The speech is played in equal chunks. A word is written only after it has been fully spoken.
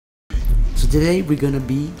today we're gonna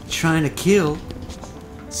be trying to kill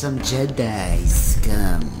some Jedi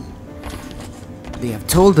Scum. They have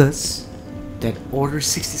told us that Order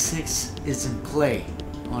 66 is in play.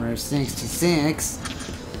 Order 66.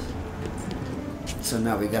 So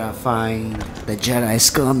now we gotta find the Jedi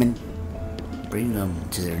Scum and bring them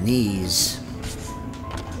to their knees.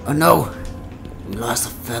 Oh no! We lost a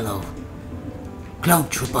fellow clone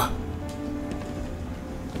trooper.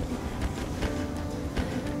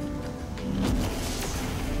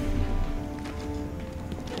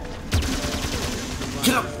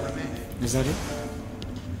 Kill him! Is that it?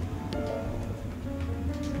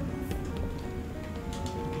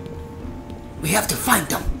 We have to find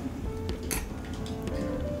them!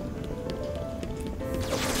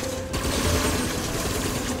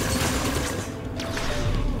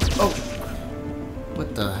 Oh!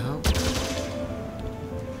 What the hell?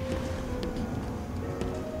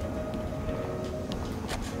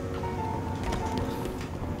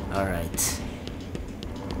 Alright.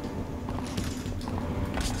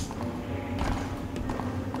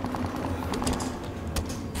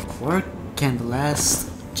 Where can the last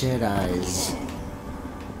Jedis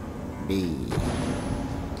be?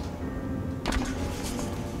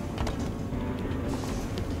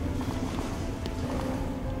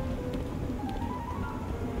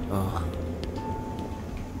 Oh.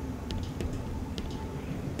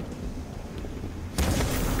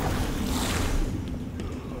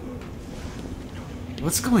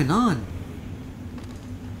 What's going on?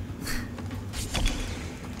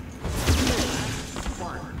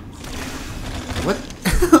 What?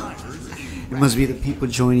 It must be the people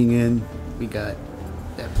joining in. We got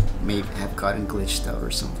that may have gotten glitched out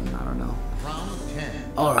or something. I don't know.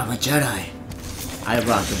 Oh, I'm a Jedi. I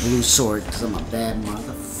rock the blue sword because I'm a bad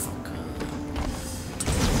motherfucker.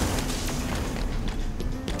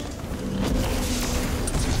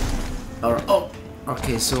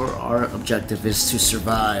 Okay, so our objective is to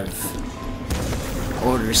survive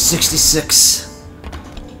Order 66.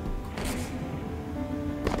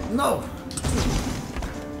 No!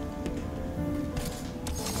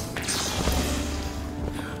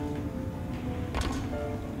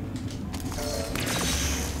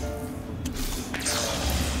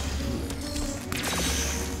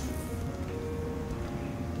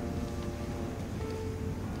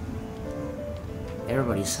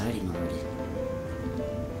 Everybody's hiding already.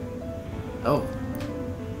 Oh.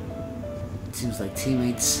 It seems like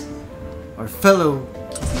teammates or fellow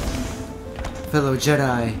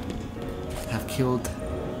Jedi have killed.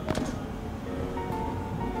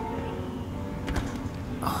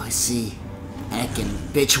 Oh, I see. Anakin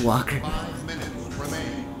Skywalker. 5 minutes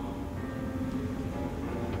remaining.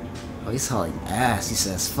 Oh, he's hauling ass. He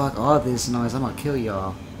says, "Fuck all this noise. I'm gonna kill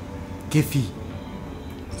y'all." Giffy.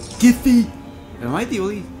 Giffy. Am I the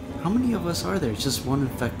only? How many of us are there? Just one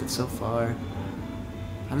infected so far.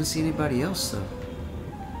 I don't see anybody else though.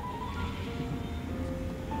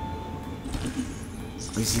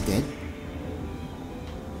 Is he dead?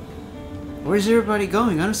 Where's everybody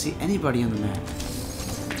going? I don't see anybody on the map.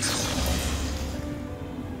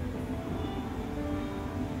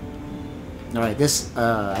 Alright, this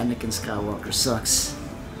Anakin Skywalker sucks.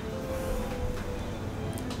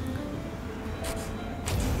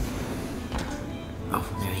 Oh,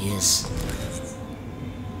 there he is.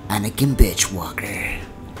 Anakin Skywalker.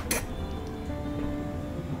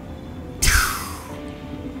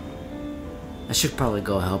 I should probably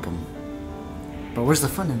go help him. But where's the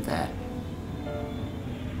fun in that?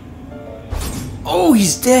 Oh,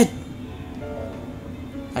 he's dead!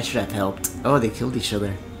 I should have helped. Oh, they killed each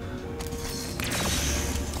other.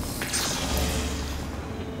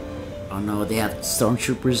 Oh no, they have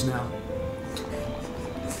stormtroopers now.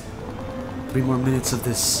 3 more minutes of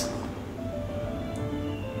this.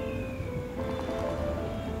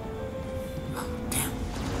 Oh, damn.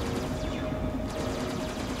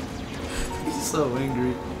 He's so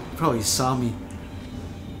angry. He probably saw me.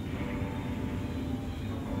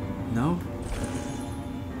 No?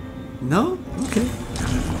 No? Okay.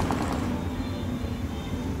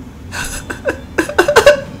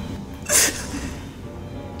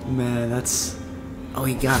 Man, that's... Oh,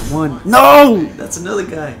 he got one. No! That's another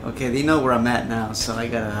guy. Okay, they know where I'm at now, so I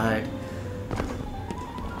gotta hide.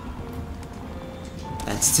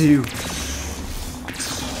 That's 2.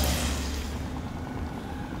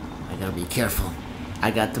 I gotta be careful.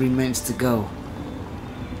 I got 3 minutes to go.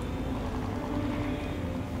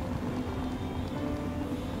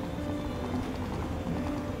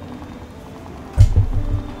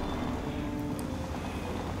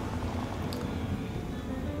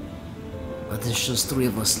 But there's just 3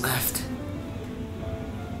 of us left.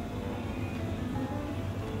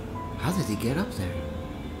 How did he get up there?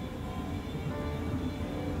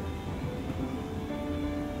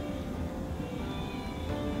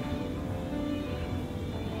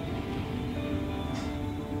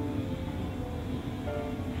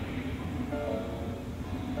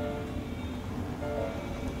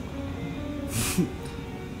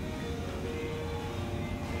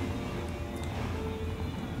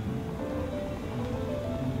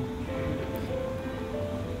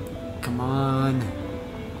 Come on.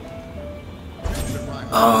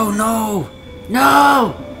 Oh no!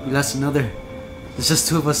 No! We lost another. There's just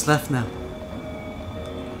 2 of us left now.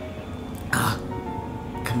 Ah,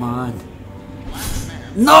 come on.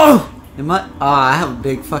 No! Am I? Ah, I have a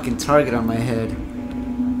big fucking target on my head.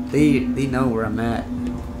 They know where I'm at.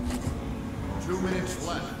 2 minutes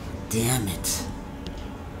left. Damn it.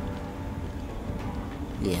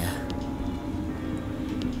 Yeah.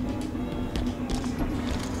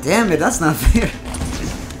 Damn it, that's not fair.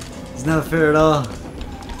 It's not fair at all.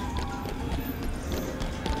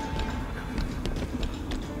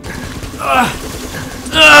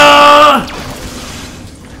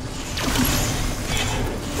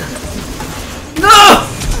 No!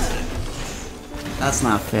 That's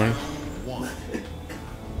not fair.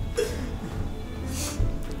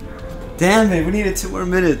 Damn it, we needed 2 more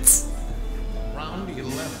minutes. Round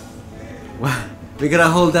 11. Wow. We gotta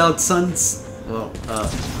hold out, sons. Well,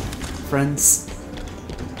 friends.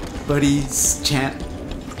 Buddies, champ.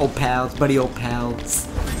 Old pals, buddy old pals.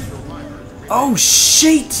 Oh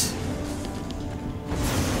shit!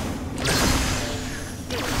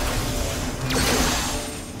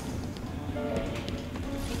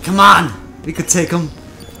 Come on! We could take him.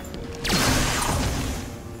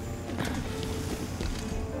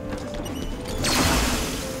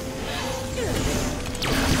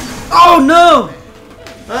 Oh no!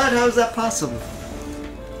 What? How is that possible?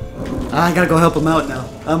 I gotta go help him out now.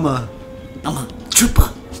 I'm a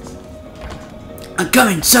trooper. I'm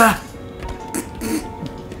coming, sir.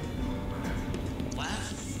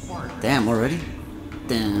 Damn, already?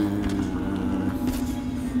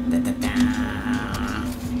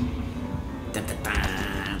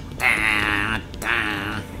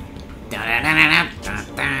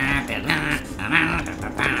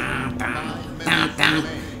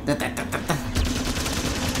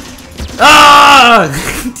 Ah!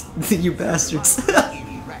 You bastards.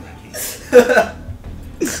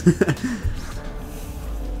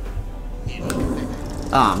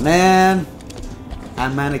 Aw, oh, man.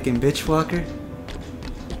 I'm Anakin Bitchwalker.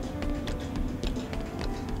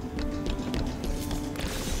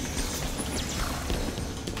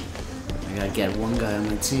 I gotta get 1 guy on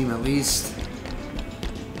my team at least.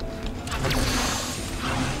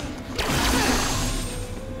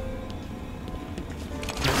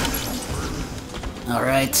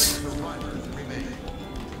 Alright.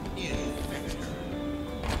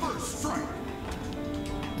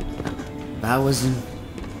 That wasn't...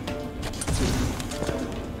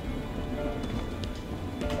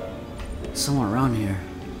 somewhere around here.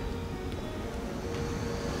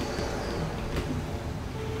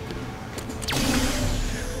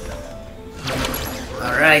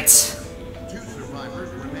 Alright.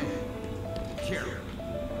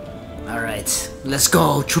 Alright. Let's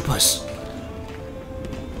go, troopers.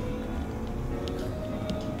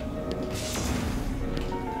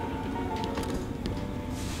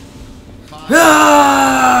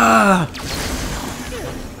 Ah!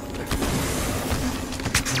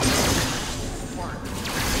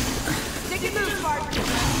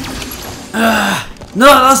 No,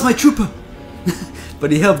 I lost my trooper.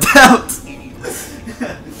 But he helped out.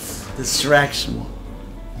 Distraction.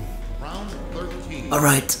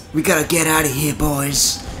 Alright, we gotta get out of here,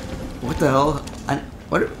 boys. What the hell?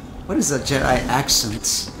 What is that Jedi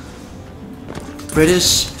accent?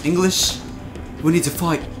 British? English? We need to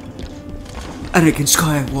fight. Anakin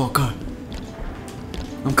Skywalker.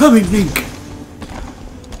 I'm coming, Link.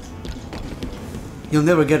 You'll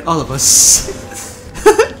never get all of us.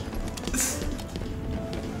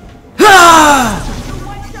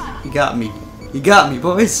 You got me. You got me,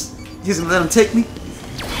 boys. You gonna let him take me?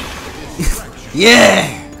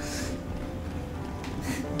 Yeah!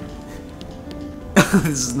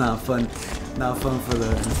 This is not fun. Not fun for the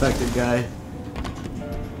infected guy.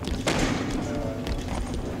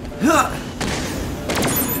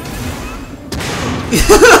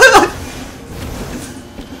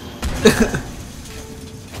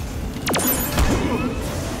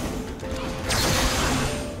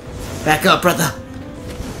 Back up, brother.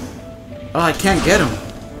 Oh, I can't get him.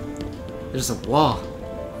 There's a wall.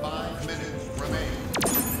 5 minutes remain.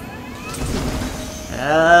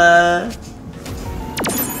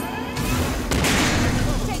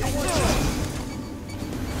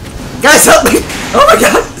 Guys, help me! Oh my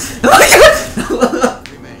god! Oh my god!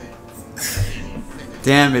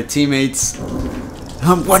 Damn it, teammates.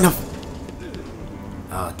 I'm one of...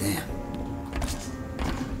 Oh, damn.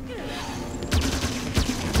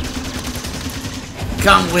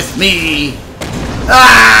 Come with me!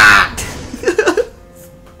 Ah!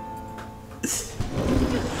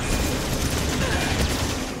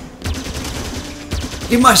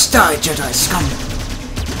 You must die, Jedi Scum!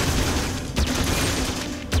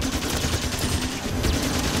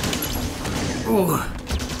 Ooh.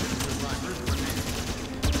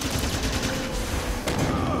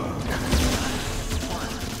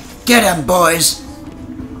 Get him, boys!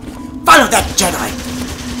 Follow that Jedi!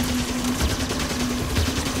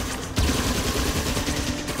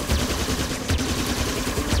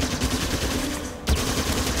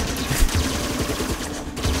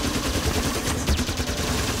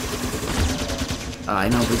 Oh, I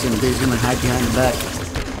know he's gonna hide behind the back.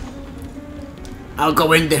 I'll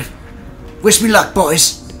go in there. Wish me luck,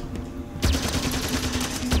 boys.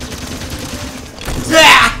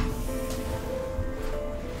 Ah!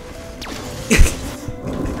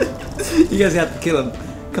 You guys have to kill him.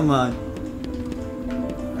 Come on.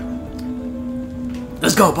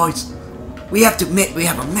 Let's go, boys. We have to admit we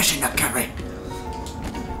have a mission to carry.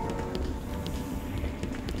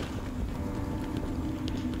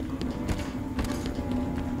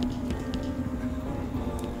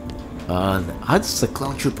 How does the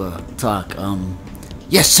clone trooper talk?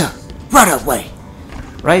 Yes, sir. Right away.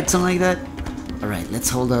 Right, something like that. All right, let's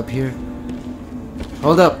hold up here.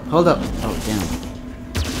 Hold up, hold up. Oh, damn.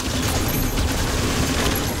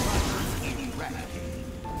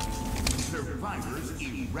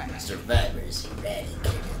 Survivors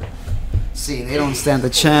eradicated. See, they don't stand a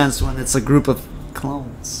chance when it's a group of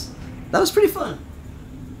clones. That was pretty fun.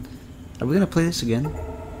 Are we gonna play this again?